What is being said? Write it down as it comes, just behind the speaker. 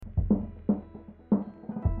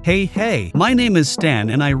Hey, my name is Stan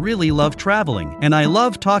and I really love traveling, and I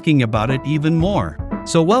love talking about it even more.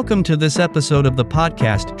 So welcome to this episode of the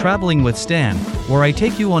podcast Traveling with Stan, where I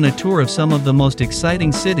take you on a tour of some of the most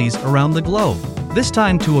exciting cities around the globe. This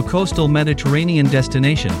time to a coastal Mediterranean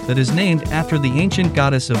destination that is named after the ancient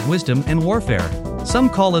goddess of wisdom and warfare. Some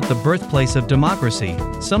call it the birthplace of democracy,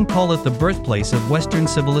 some call it the birthplace of Western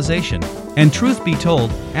civilization. And truth be told,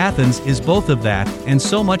 Athens is both of that and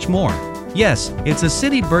so much more. Yes, it's a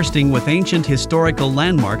city bursting with ancient historical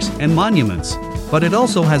landmarks and monuments, but it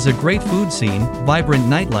also has a great food scene, vibrant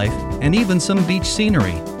nightlife, and even some beach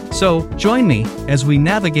scenery. So, join me as we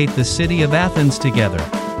navigate the city of Athens together.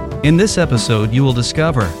 In this episode, you will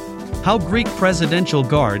discover how Greek presidential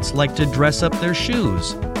guards like to dress up their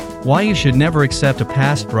shoes, why you should never accept a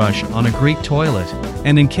past brush on a Greek toilet,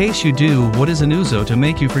 and in case you do, what is an Ouzo to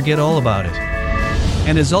make you forget all about it.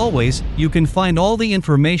 And as always, you can find all the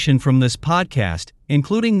information from this podcast,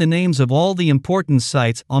 including the names of all the important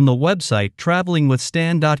sites, on the website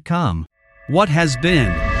travelingwithstan.com. What has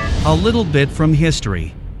been? A little bit from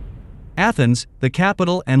history. Athens, the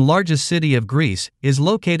capital and largest city of Greece, is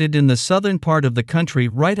located in the southern part of the country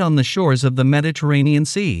right on the shores of the Mediterranean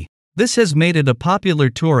Sea. This has made it a popular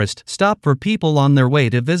tourist stop for people on their way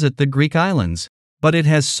to visit the Greek islands. But it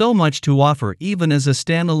has so much to offer even as a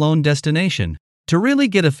standalone destination. To really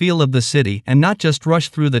get a feel of the city and not just rush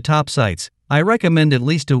through the top sites, I recommend at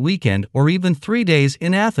least a weekend or even 3 days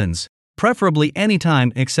in Athens, preferably any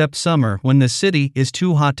time except summer when the city is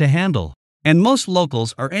too hot to handle. And most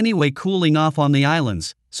locals are anyway cooling off on the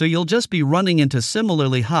islands, so you'll just be running into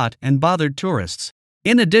similarly hot and bothered tourists.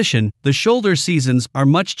 In addition, the shoulder seasons are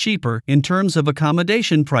much cheaper in terms of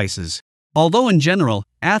accommodation prices. Although in general,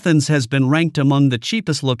 Athens has been ranked among the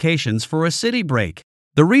cheapest locations for a city break.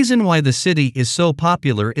 The reason why the city is so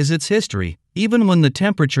popular is its history, even when the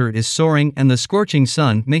temperature is soaring and the scorching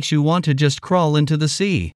sun makes you want to just crawl into the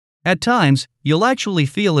sea. At times, you'll actually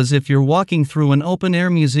feel as if you're walking through an open-air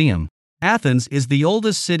museum. Athens is the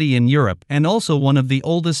oldest city in Europe and also one of the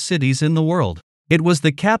oldest cities in the world. It was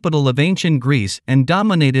the capital of ancient Greece and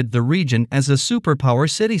dominated the region as a superpower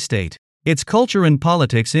city-state. Its culture and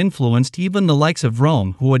politics influenced even the likes of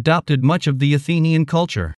Rome, who adopted much of the Athenian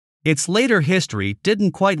culture. Its later history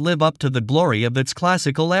didn't quite live up to the glory of its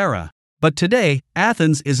classical era. But today,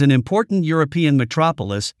 Athens is an important European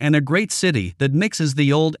metropolis and a great city that mixes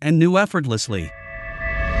the old and new effortlessly.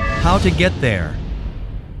 How to get there?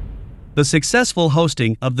 The successful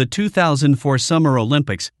hosting of the 2004 Summer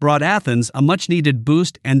Olympics brought Athens a much-needed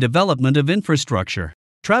boost and development of infrastructure.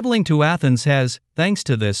 Traveling to Athens has, thanks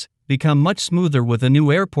to this, become much smoother with a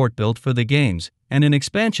new airport built for the Games, and an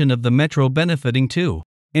expansion of the metro benefiting too.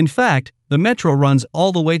 In fact, the metro runs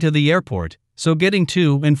all the way to the airport, so getting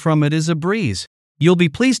to and from it is a breeze. You'll be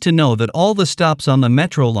pleased to know that all the stops on the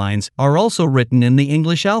metro lines are also written in the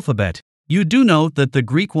English alphabet. You do know that the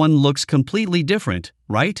Greek one looks completely different,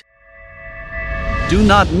 right? Do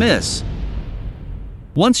not miss!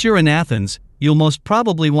 Once you're in Athens, you'll most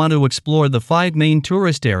probably want to explore the 5 main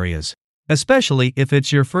tourist areas, especially if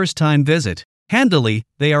it's your first-time visit. Handily,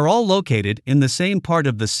 they are all located in the same part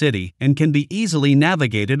of the city and can be easily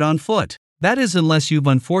navigated on foot. That is, unless you've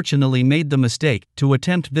unfortunately made the mistake to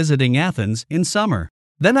attempt visiting Athens in summer.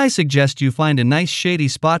 Then I suggest you find a nice shady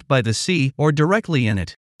spot by the sea or directly in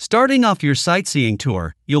it. Starting off your sightseeing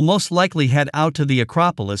tour, you'll most likely head out to the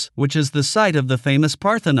Acropolis, which is the site of the famous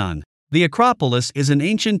Parthenon. The Acropolis is an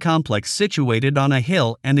ancient complex situated on a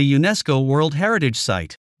hill and a UNESCO World Heritage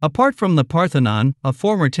Site. Apart from the Parthenon, a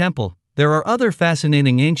former temple, there are other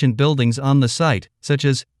fascinating ancient buildings on the site, such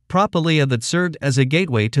as Propylaea that served as a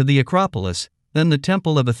gateway to the Acropolis, then the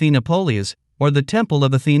Temple of Athena Polias, or the Temple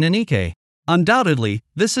of Athena Nike. Undoubtedly,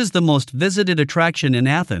 this is the most visited attraction in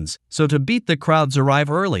Athens, so to beat the crowds, arrive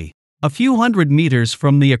early. A few hundred meters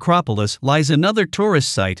from the Acropolis lies another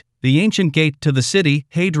tourist site, the ancient gate to the city,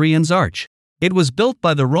 Hadrian's Arch. It was built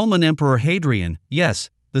by the Roman Emperor Hadrian, yes,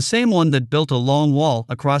 the same one that built a long wall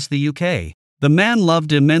across the UK. The man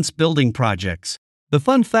loved immense building projects. The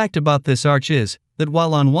fun fact about this arch is that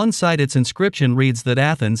while on one side its inscription reads that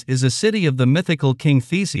Athens is a city of the mythical king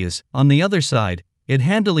Theseus, on the other side, it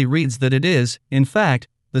handily reads that it is, in fact,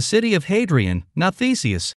 the city of Hadrian, not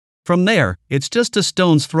Theseus. From there, it's just a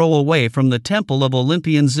stone's throw away from the temple of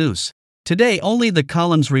Olympian Zeus. Today only the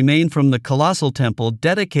columns remain from the colossal temple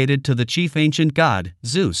dedicated to the chief ancient god,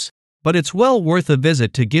 Zeus. But it's well worth a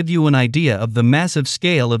visit to give you an idea of the massive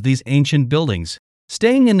scale of these ancient buildings.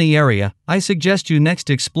 Staying in the area, I suggest you next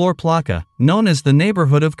explore Plaka, known as the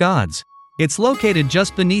Neighborhood of Gods. It's located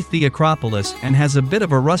just beneath the Acropolis and has a bit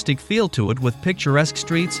of a rustic feel to it with picturesque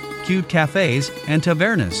streets, cute cafes, and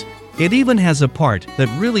tavernas. It even has a part that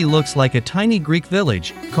really looks like a tiny Greek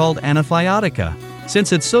village, called Anaphiotica.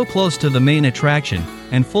 Since it's so close to the main attraction,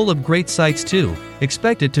 and full of great sights too,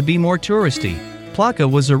 expect it to be more touristy. Plaka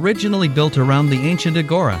was originally built around the ancient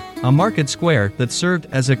agora, a market square that served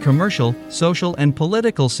as a commercial, social and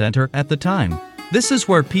political center at the time. This is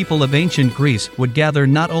where people of ancient Greece would gather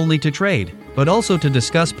not only to trade, but also to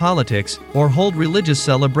discuss politics or hold religious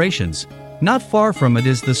celebrations. Not far from it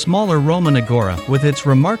is the smaller Roman agora with its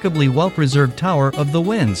remarkably well-preserved Tower of the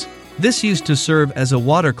Winds. This used to serve as a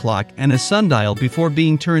water clock and a sundial before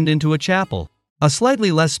being turned into a chapel. A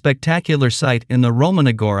slightly less spectacular sight in the Roman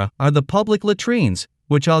agora are the public latrines,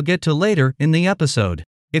 which I'll get to later in the episode.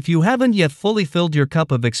 If you haven't yet fully filled your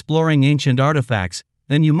cup of exploring ancient artifacts,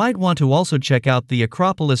 then you might want to also check out the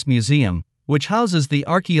Acropolis Museum, which houses the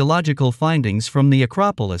archaeological findings from the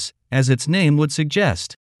Acropolis, as its name would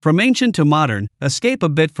suggest. From ancient to modern, escape a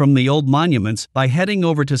bit from the old monuments by heading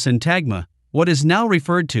over to Syntagma, what is now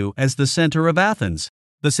referred to as the center of Athens.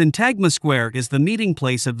 The Syntagma Square is the meeting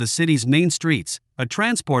place of the city's main streets, a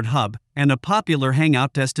transport hub, and a popular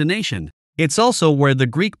hangout destination. It's also where the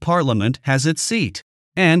Greek parliament has its seat.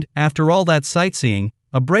 And, after all that sightseeing,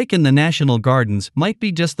 a break in the National Gardens might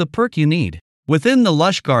be just the perk you need. Within the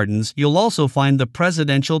lush gardens, you'll also find the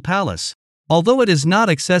Presidential Palace. Although it is not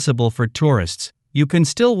accessible for tourists, you can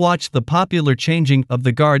still watch the popular changing of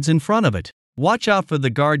the guards in front of it. Watch out for the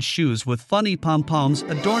guards' shoes with funny pom-poms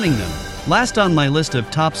adorning them. Last on my list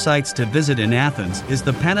of top sites to visit in Athens is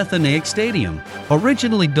the Panathenaic Stadium.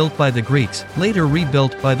 Originally built by the Greeks, later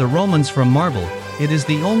rebuilt by the Romans from marble, it is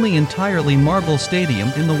the only entirely marble stadium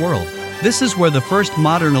in the world. This is where the first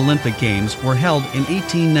modern Olympic Games were held in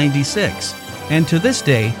 1896. And to this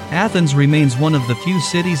day, Athens remains one of the few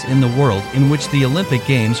cities in the world in which the Olympic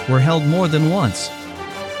Games were held more than once.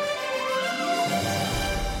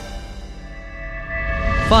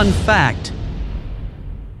 Fun fact.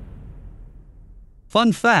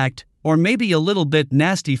 Fun fact, or maybe a little bit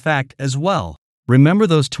nasty fact as well. Remember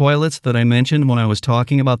those toilets that I mentioned when I was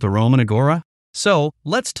talking about the Roman agora? So,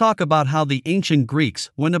 let's talk about how the ancient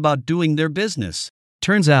Greeks went about doing their business.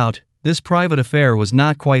 Turns out, this private affair was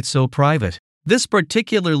not quite so private. This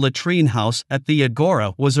particular latrine house at the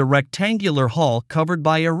agora was a rectangular hall covered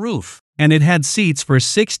by a roof, and it had seats for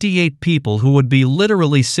 68 people who would be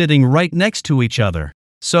literally sitting right next to each other.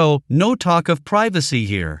 So, no talk of privacy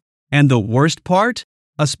here. And the worst part?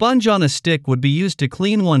 A sponge on a stick would be used to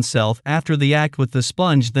clean oneself after the act, with the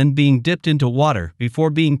sponge then being dipped into water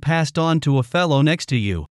before being passed on to a fellow next to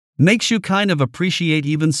you. Makes you kind of appreciate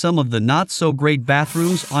even some of the not-so-great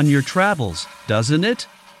bathrooms on your travels, doesn't it?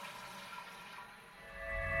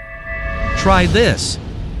 Try this.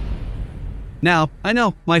 Now, I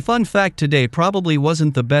know, my fun fact today probably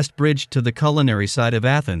wasn't the best bridge to the culinary side of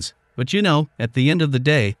Athens, but you know, at the end of the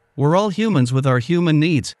day, we're all humans with our human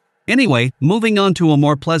needs. Anyway, moving on to a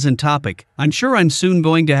more pleasant topic, I'm sure I'm soon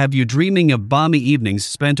going to have you dreaming of balmy evenings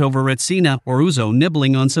spent over at Sina or Ouzo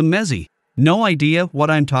nibbling on some mezzi. No idea what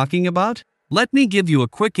I'm talking about? Let me give you a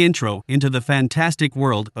quick intro into the fantastic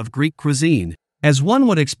world of Greek cuisine. As one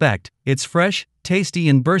would expect, it's fresh, tasty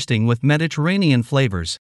and bursting with Mediterranean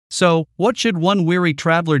flavors. So, what should one weary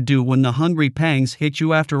traveler do when the hungry pangs hit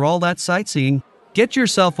you after all that sightseeing? Get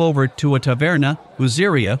yourself over to a taverna,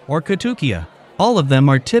 Ouzeria or Katoukia. All of them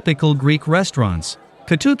are typical Greek restaurants.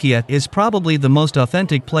 Katoukia is probably the most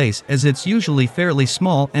authentic place as it's usually fairly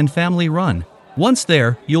small and family-run. Once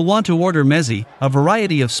there, you'll want to order mezzi, a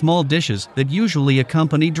variety of small dishes that usually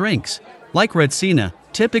accompany drinks. Like retsina,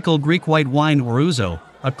 typical Greek white wine, or ouzo,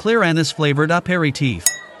 a clear anise-flavored aperitif.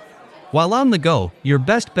 While on the go, your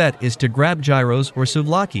best bet is to grab gyros or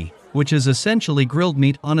souvlaki, which is essentially grilled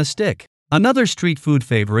meat on a stick. Another street food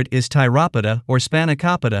favorite is tyropita or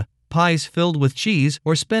spanakopita, pies filled with cheese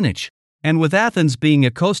or spinach. And with Athens being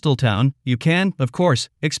a coastal town, you can, of course,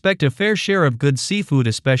 expect a fair share of good seafood,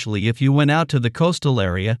 especially if you went out to the coastal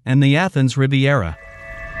area and the Athens Riviera.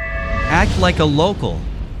 Act like a local.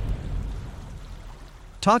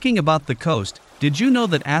 Talking about the coast, did you know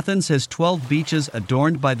that Athens has 12 beaches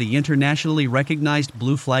adorned by the internationally recognized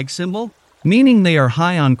blue flag symbol? Meaning they are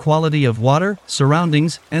high on quality of water,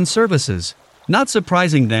 surroundings, and services. Not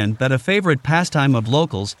surprising then that a favorite pastime of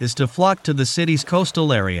locals is to flock to the city's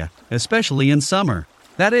coastal area, especially in summer.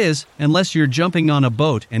 That is, unless you're jumping on a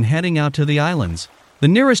boat and heading out to the islands. The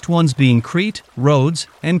nearest ones being Crete, Rhodes,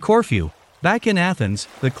 and Corfu. Back in Athens,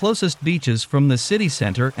 the closest beaches from the city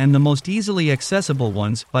center and the most easily accessible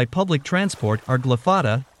ones by public transport are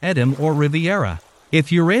Glyfada, Edom, or Riviera.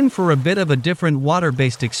 If you're in for a bit of a different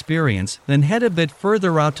water-based experience, then head a bit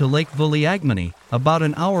further out to Lake Vouliagmeni, about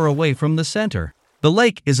an hour away from the center. The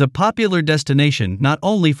lake is a popular destination not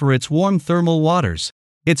only for its warm thermal waters.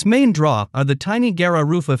 Its main draw are the tiny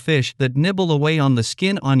gararufa fish that nibble away on the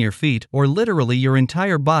skin on your feet or literally your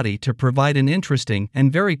entire body to provide an interesting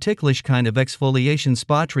and very ticklish kind of exfoliation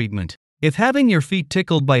spa treatment. If having your feet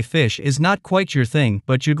tickled by fish is not quite your thing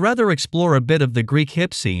but you'd rather explore a bit of the Greek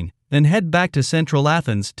hip scene, then head back to central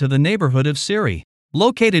Athens to the neighborhood of Syri.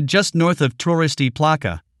 Located just north of touristy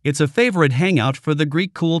Plaka, it's a favorite hangout for the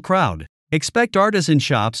Greek cool crowd. Expect artisan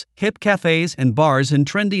shops, hip cafes and bars and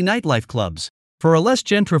trendy nightlife clubs. For a less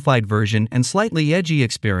gentrified version and slightly edgy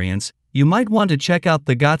experience, you might want to check out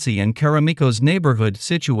the Gatsi and Karamikos neighborhood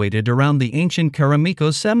situated around the ancient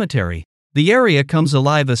Karamikos cemetery. The area comes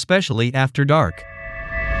alive especially after dark.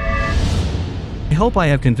 I hope I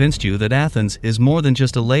have convinced you that Athens is more than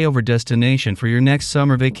just a layover destination for your next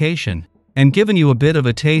summer vacation, and given you a bit of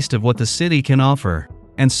a taste of what the city can offer.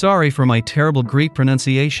 And sorry for my terrible Greek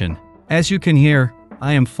pronunciation. As you can hear,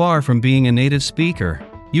 I am far from being a native speaker.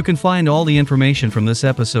 You can find all the information from this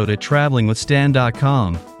episode at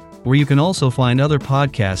travelingwithstan.com, where you can also find other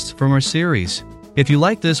podcasts from our series. If you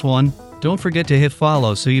like this one, don't forget to hit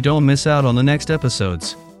follow so you don't miss out on the next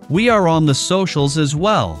episodes. We are on the socials as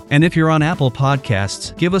well, and if you're on Apple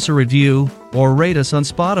Podcasts, give us a review or rate us on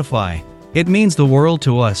Spotify. It means the world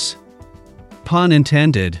to us. Pun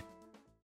intended.